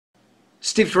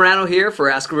Steve Turano here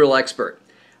for Ask a Real Expert.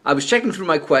 I was checking through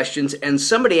my questions and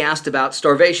somebody asked about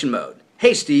starvation mode.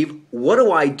 Hey Steve, what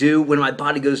do I do when my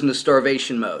body goes into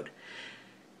starvation mode?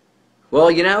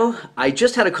 Well, you know, I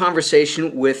just had a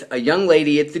conversation with a young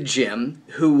lady at the gym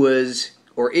who was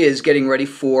or is getting ready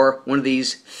for one of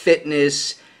these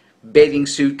fitness bathing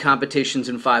suit competitions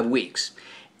in 5 weeks.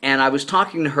 And I was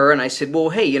talking to her and I said, well,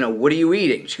 hey, what are you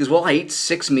eating? She goes, well, I eat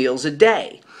 6 meals a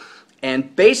day.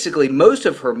 And basically, most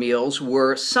of her meals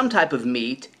were some type of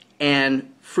meat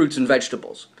and fruits and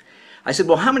vegetables. I said,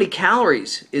 well, how many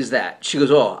calories is that? She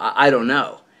goes, oh, I don't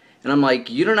know. And I'm like,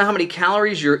 you don't know how many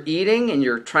calories you're eating and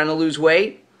you're trying to lose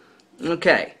weight?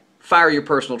 Okay, fire your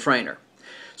personal trainer.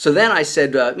 So then I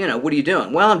said, what are you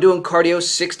doing? Well, I'm doing cardio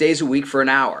 6 days a week for an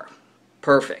hour.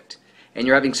 Perfect. And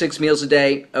you're having 6 meals a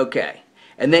day? Okay.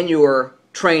 And then you're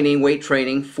training, weight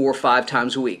training 4 or 5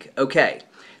 times a week. Okay.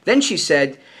 Then she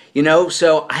said,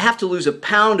 so I have to lose a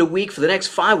pound a week for the next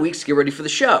 5 weeks to get ready for the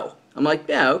show. I'm like,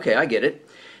 yeah, okay, I get it.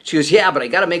 She goes, yeah, but I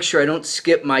got to make sure I don't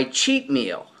skip my cheat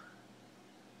meal.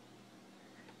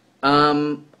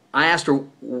 I asked her,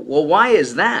 well, why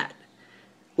is that?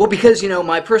 Well, because,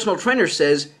 my personal trainer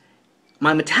says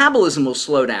my metabolism will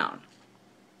slow down.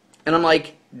 And I'm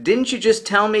like, didn't you just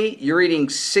tell me you're eating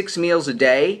 6 meals a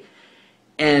day?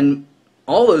 And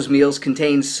all those meals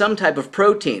contain some type of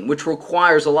protein, which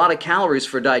requires a lot of calories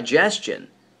for digestion.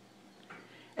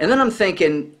 And then I'm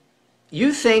thinking,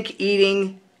 you think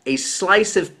eating a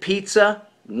slice of pizza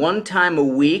 1 time a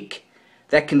week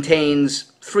that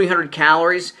contains 300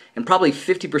 calories and probably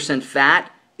 50%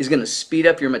 fat is going to speed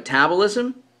up your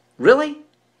metabolism? Really?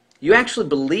 You actually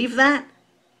believe that?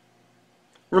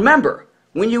 Remember,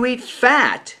 when you eat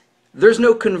fat, there's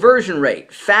no conversion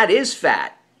rate. Fat is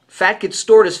fat. Fat gets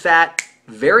stored as fat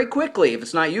very quickly if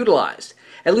it's not utilized.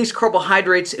 At least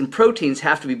carbohydrates and proteins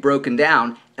have to be broken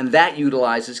down, and that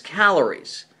utilizes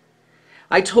calories.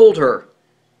 I told her,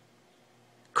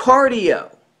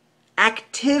 cardio,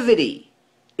 activity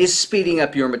is speeding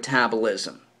up your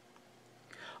metabolism.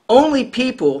 Only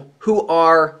people who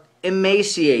are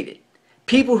emaciated,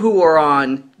 people who are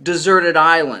on deserted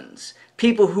islands,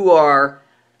 people who are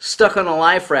stuck on a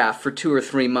life raft for 2 or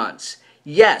 3 months,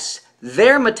 yes,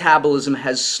 their metabolism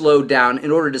has slowed down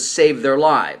in order to save their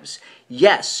lives.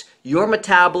 Yes, your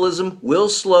metabolism will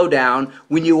slow down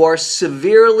when you are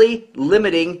severely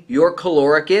limiting your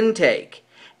caloric intake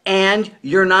and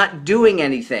you're not doing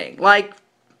anything, like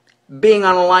being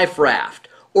on a life raft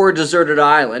or a deserted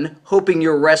island hoping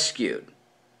you're rescued.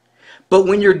 But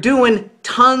when you're doing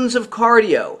tons of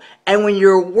cardio and when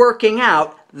you're working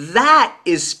out, that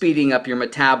is speeding up your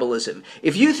metabolism.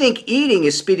 If you think eating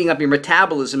is speeding up your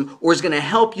metabolism or is going to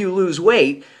help you lose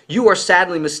weight, you are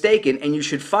sadly mistaken and you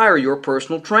should fire your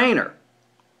personal trainer.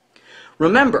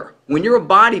 Remember, when you're a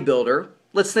bodybuilder,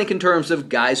 let's think in terms of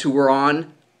guys who are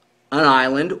on an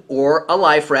island or a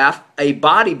life raft. A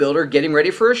bodybuilder getting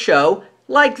ready for a show,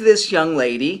 like this young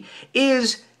lady,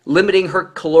 is limiting her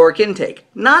caloric intake.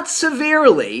 Not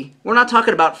severely. We're not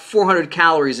talking about 400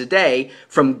 calories a day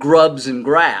from grubs and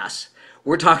grass.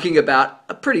 We're talking about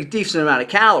a pretty decent amount of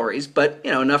calories, but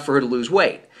enough for her to lose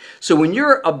weight. So when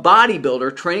you're a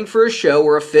bodybuilder training for a show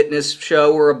or a fitness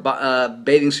show or a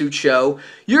bathing suit show,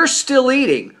 you're still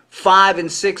eating 5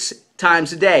 and 6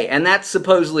 times a day, and that's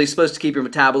supposedly supposed to keep your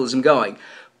metabolism going.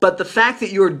 But the fact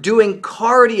that you're doing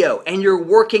cardio and you're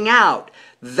working out,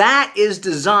 that is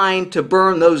designed to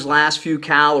burn those last few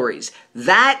calories.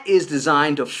 That is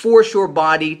designed to force your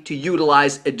body to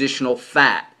utilize additional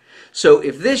fat. So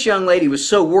if this young lady was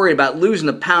so worried about losing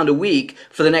a pound a week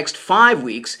for the next 5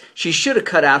 weeks, she should have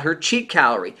cut out her cheat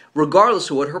calorie,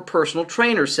 regardless of what her personal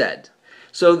trainer said.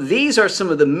 So these are some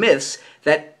of the myths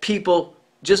that people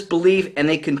just believe and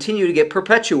they continue to get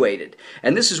perpetuated.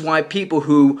 And this is why people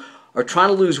who are trying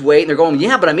to lose weight and they're going,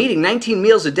 yeah, but I'm eating 19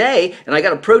 meals a day and I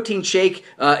got a protein shake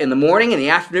in the morning, in the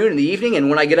afternoon, in the evening, and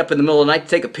when I get up in the middle of the night to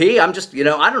take a pee, I'm just, I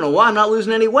don't know why I'm not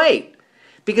losing any weight.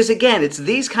 Because again, it's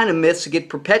these kind of myths that get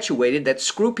perpetuated that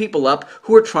screw people up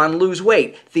who are trying to lose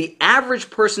weight. The average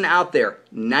person out there,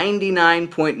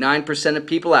 99.9% of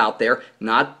people out there,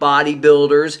 not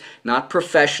bodybuilders, not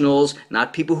professionals,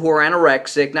 not people who are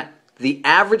anorexic, the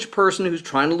average person who's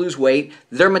trying to lose weight,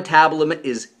 their metabolism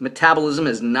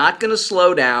is not going to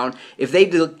slow down if they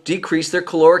decrease their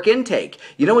caloric intake.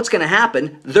 You know what's going to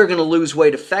happen? They're going to lose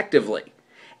weight effectively.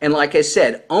 And like I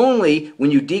said, only when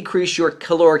you decrease your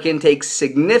caloric intake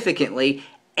significantly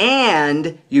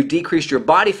and you decrease your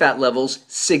body fat levels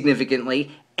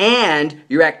significantly and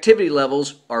your activity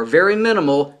levels are very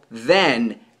minimal,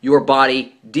 then your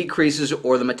body decreases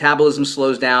or the metabolism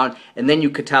slows down and then you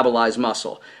catabolize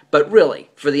muscle. But really,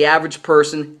 for the average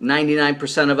person,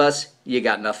 99% of us, you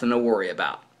got nothing to worry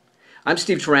about. I'm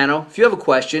Steve Turano. If you have a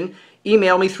question,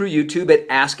 email me through YouTube at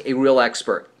Ask a Real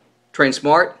Expert. Train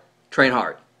smart, train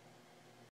hard.